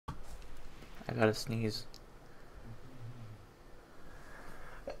I gotta sneeze.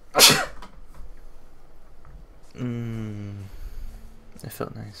 It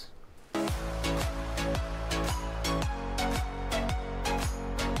felt nice.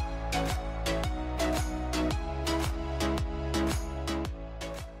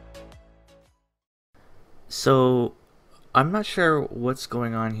 So, I'm not sure what's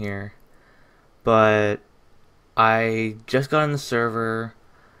going on here, but I just got on the server.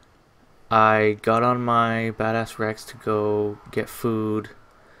 I got on my badass Rex to go get food,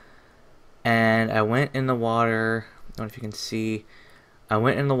 and I went in the water. I don't know if you can see. I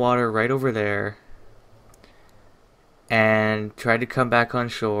went in the water right over there and tried to come back on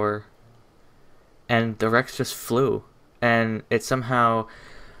shore, and the Rex just flew, and it somehow,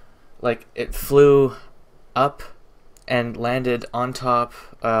 like, it flew up and landed on top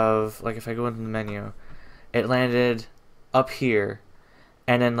of, like, if I go into the menu, it landed up here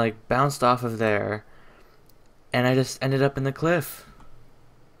and then like bounced off of there, and I just ended up in the cliff,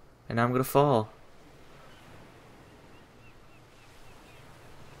 and now I'm gonna fall.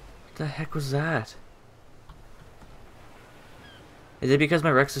 What the heck was that? Is it because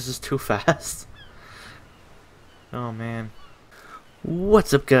my Rex is just too fast? Oh man.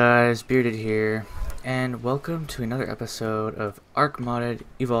 What's up guys, Bearded here, and welcome to another episode of ARK Modded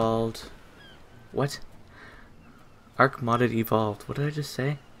Evolved. What? ARK Modded Evolved. What did I just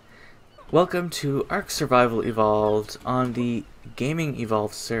say? Welcome to ARK Survival Evolved on the Gaming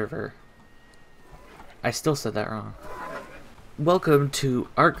Evolved server. I still said that wrong. Welcome to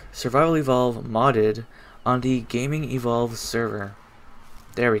ARK Survival Evolved Modded on the Gaming Evolved server.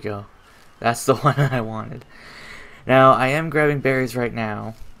 There we go. That's the one I wanted. Now, I am grabbing berries right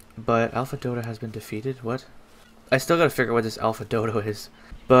now, but Alpha Dodo has been defeated. What? I still gotta figure out what this Alpha Dodo is.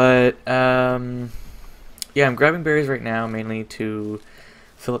 But, yeah, I'm grabbing berries right now, mainly to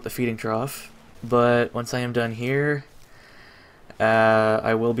fill up the feeding trough. But once I am done here,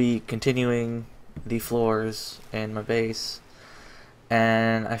 I will be continuing the floors in my base.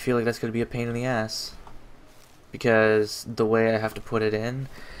 And I feel like that's going to be a pain in the ass, because the way I have to put it in.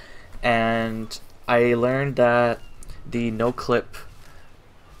 And I learned that the no-clip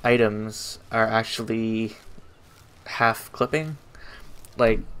items are actually half clipping.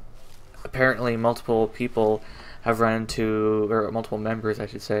 Like, apparently multiple people have run into, or multiple members I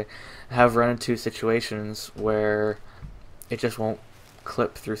should say, have run into situations where it just won't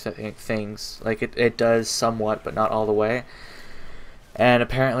clip through things. Like it does somewhat, but not all the way. And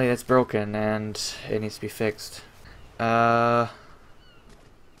apparently it's broken and it needs to be fixed. Hi.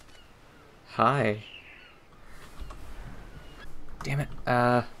 Damn it.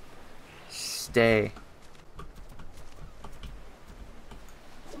 Stay.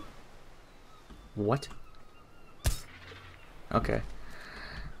 What? Okay.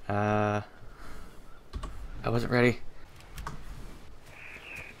 I wasn't ready.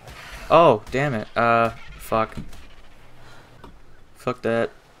 Oh, damn it. Fuck. Fuck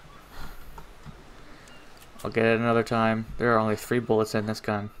that. I'll get it another time. There are only 3 bullets in this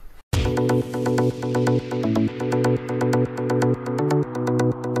gun.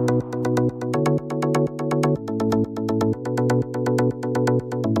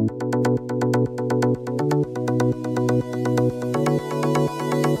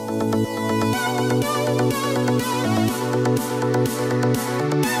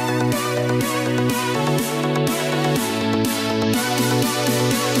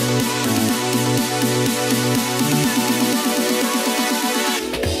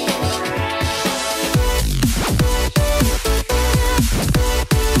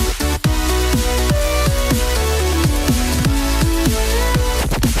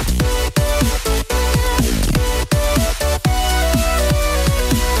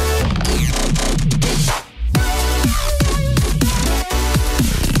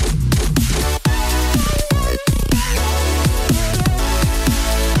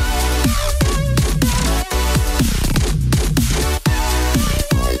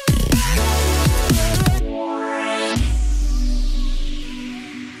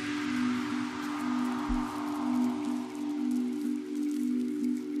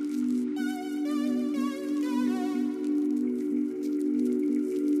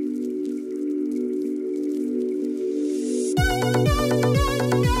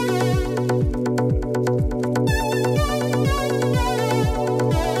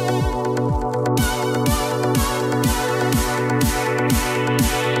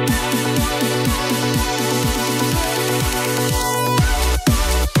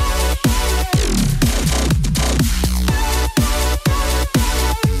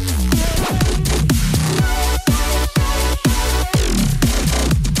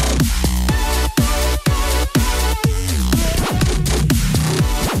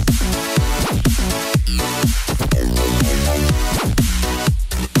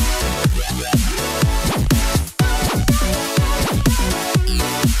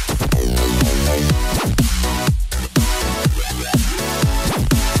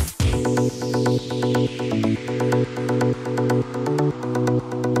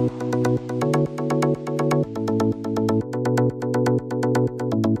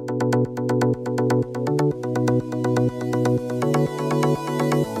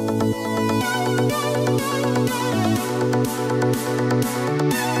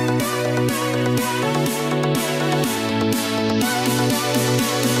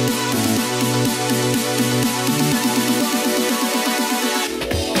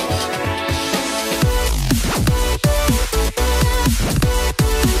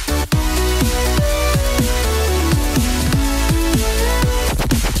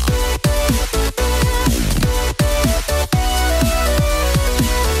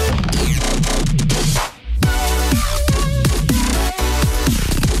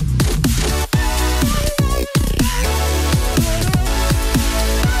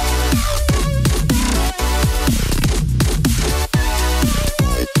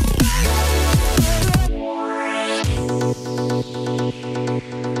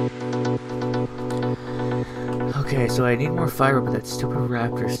 so I need more fiber, but that stupid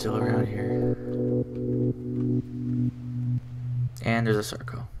raptor's still around here. And there's a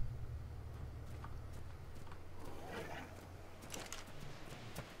Sarco.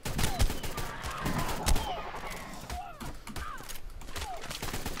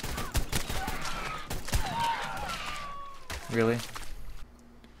 Really?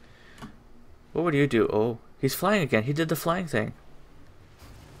 What would you do? Oh, he's flying again. He did the flying thing.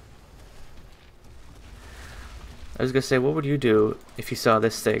 I was gonna say, what would you do if you saw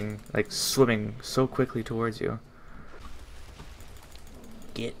this thing, like, swimming so quickly towards you?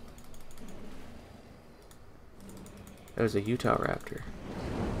 Get. That was a Utah raptor.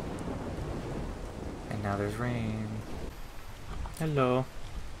 And now there's rain. Hello.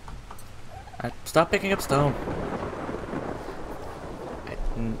 Stop picking up stone. I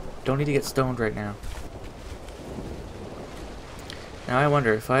don't need to get stoned right now. Now I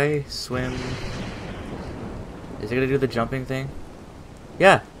wonder, if I swim... Is it gonna do the jumping thing?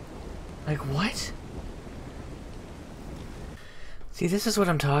 Yeah! Like, what? See, this is what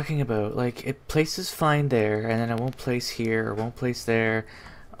I'm talking about. Like, it places fine there, and then it won't place here, or won't place there.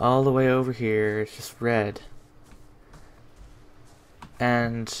 All the way over here, it's just red.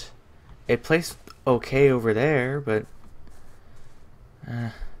 And it placed okay over there, but...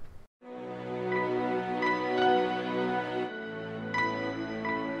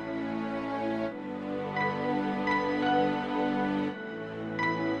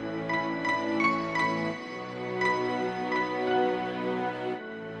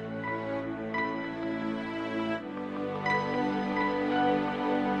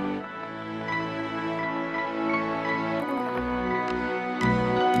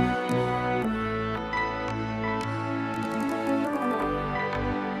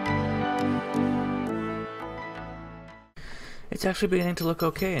 It's actually beginning to look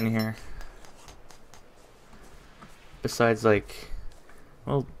okay in here. Besides, like,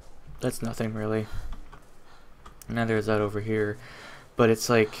 well, that's nothing really. Neither is that over here. But it's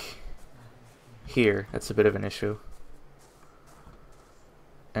like, here, that's a bit of an issue.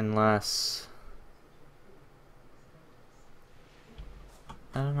 Unless...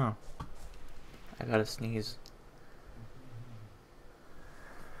 I don't know. I gotta sneeze.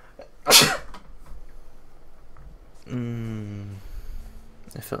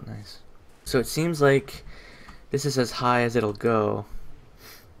 That felt nice. So it seems like this is as high as it'll go.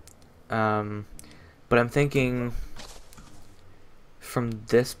 But I'm thinking from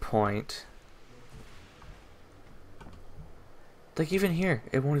this point, like even here,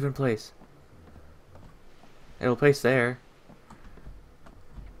 it won't even place. It'll place there.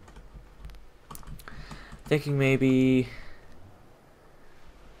 Thinking maybe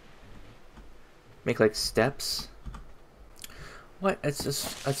make like steps. What? It's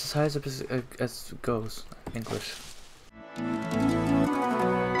as high as it goes. English.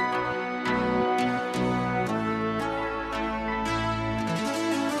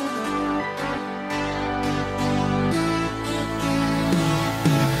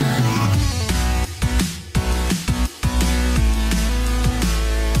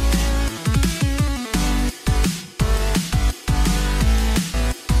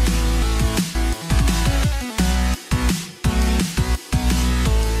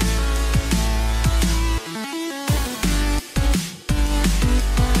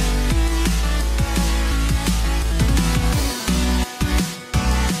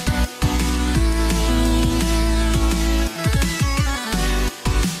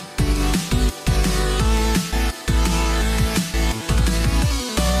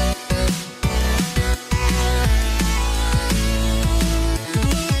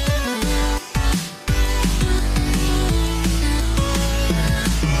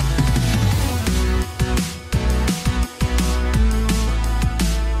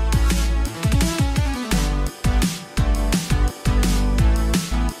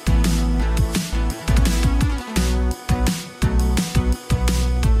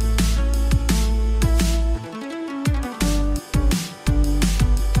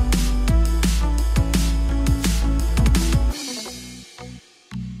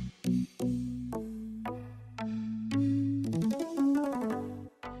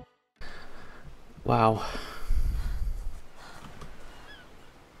 Wow.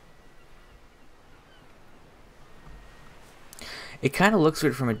 It kind of looks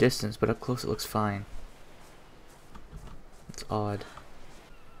weird from a distance, but up close it looks fine. It's odd.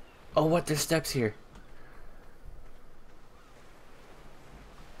 Oh, what? There's steps here.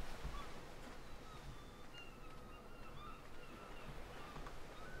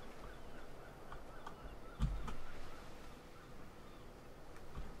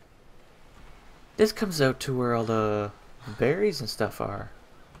 This comes out to where all the berries and stuff are.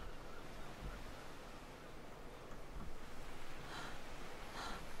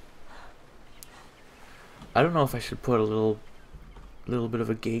 I don't know if I should put a little bit of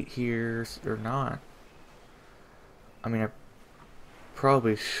a gate here or not. I mean, I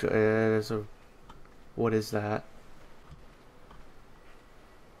probably should. What is that?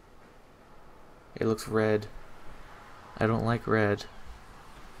 It looks red. I don't like red.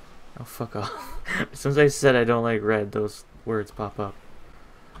 Oh, fuck off. As soon as I said I don't like red, those words pop up.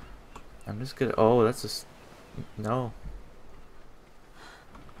 I'm just gonna... Oh, that's just... No.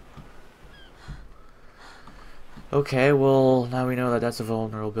 Okay, well, now we know that that's a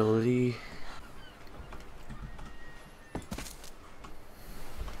vulnerability.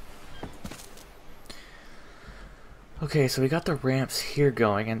 Okay, so we got the ramps here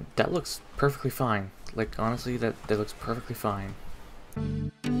going, and that looks perfectly fine. Like, honestly, that looks perfectly fine.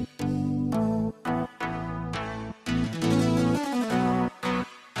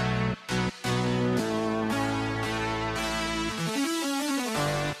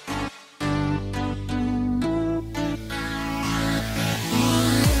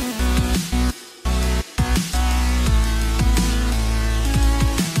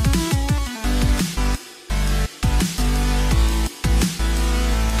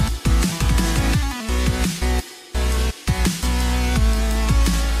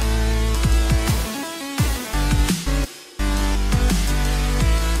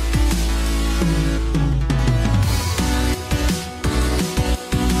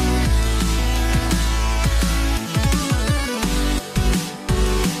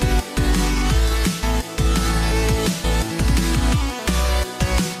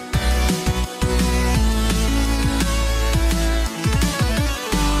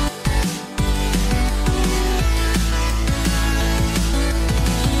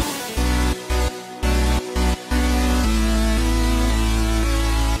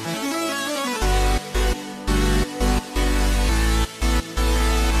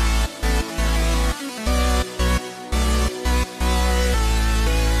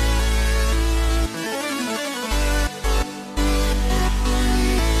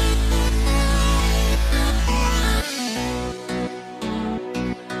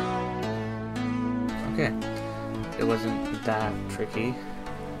 Okay, it wasn't that tricky,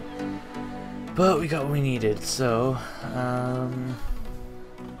 but we got what we needed, so, I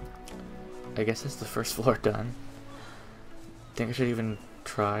guess that's the first floor done. Think I should even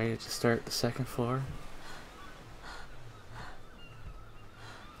try to start the second floor.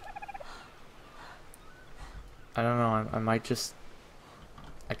 I don't know, I might just,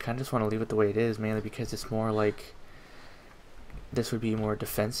 I kind of just want to leave it the way it is, mainly because it's more like, this would be more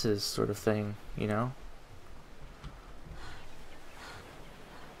defenses sort of thing, you know?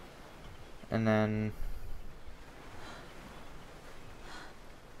 And then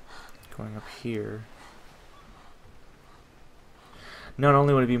going up here. Not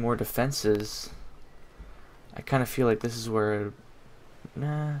only would it be more defenses, I kind of feel like this is where,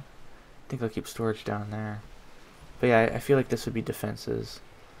 nah, I think I'll keep storage down there. But yeah, I feel like this would be defenses.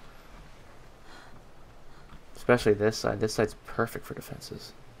 Especially this side. This side's perfect for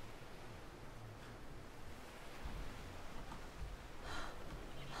defenses.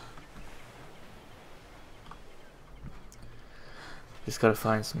 Just gotta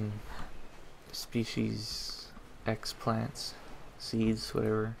find some species X plants, seeds,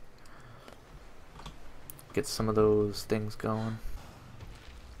 whatever. Get some of those things going.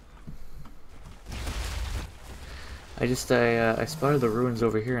 I spotted the ruins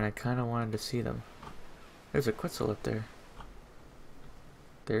over here and I kinda wanted to see them. There's a Quetzal up there.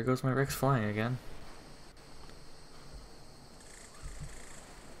 There goes my Rex flying again.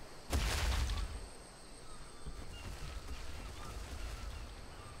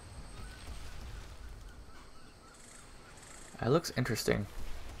 That looks interesting.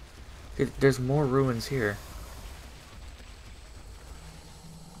 There's more ruins here.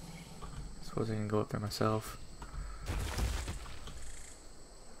 Suppose I can go up there myself.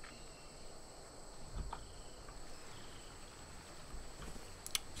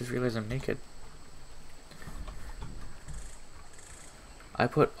 Just realized I'm naked. I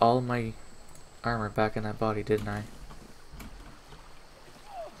put all my armor back in that body, didn't I?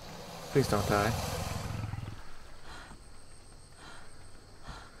 Please don't die.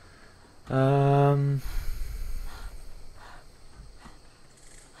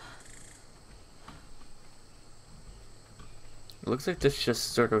 It looks like this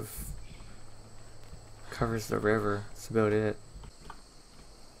just sort of covers the river. That's about it.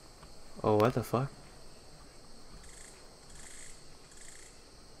 Oh, what the fuck?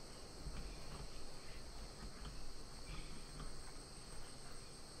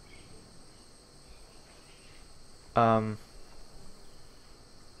 Um...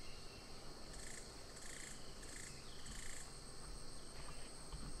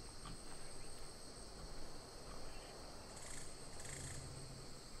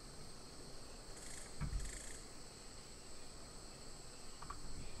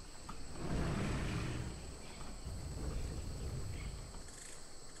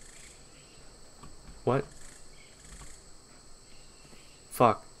 What?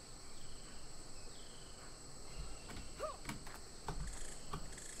 Fuck.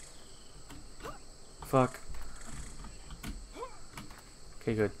 Fuck.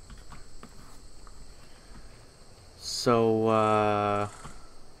 Okay, good. So, I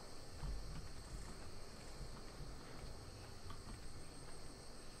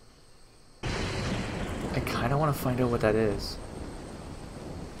kinda wanna find out what that is.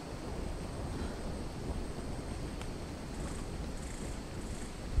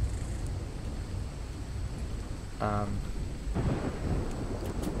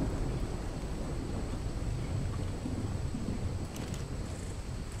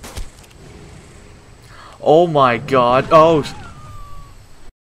 Oh my god. Oh.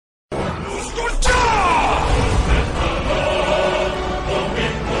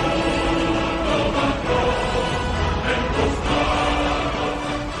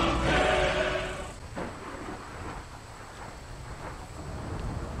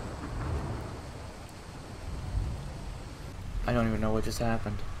 I don't even know what just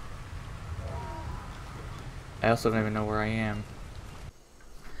happened. I also don't even know where I am.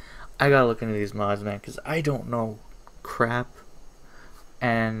 I gotta look into these mods, man, because I don't know crap.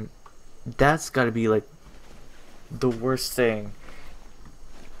 And that's gotta be like the worst thing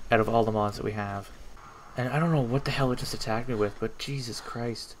out of all the mods that we have. And I don't know what the hell it just attacked me with, but Jesus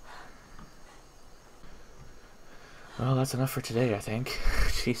Christ. Well, that's enough for today, I think.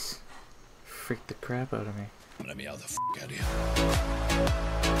 Jeez. Freaked the crap out of me. Let me out the f*** out of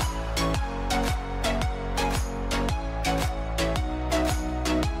here.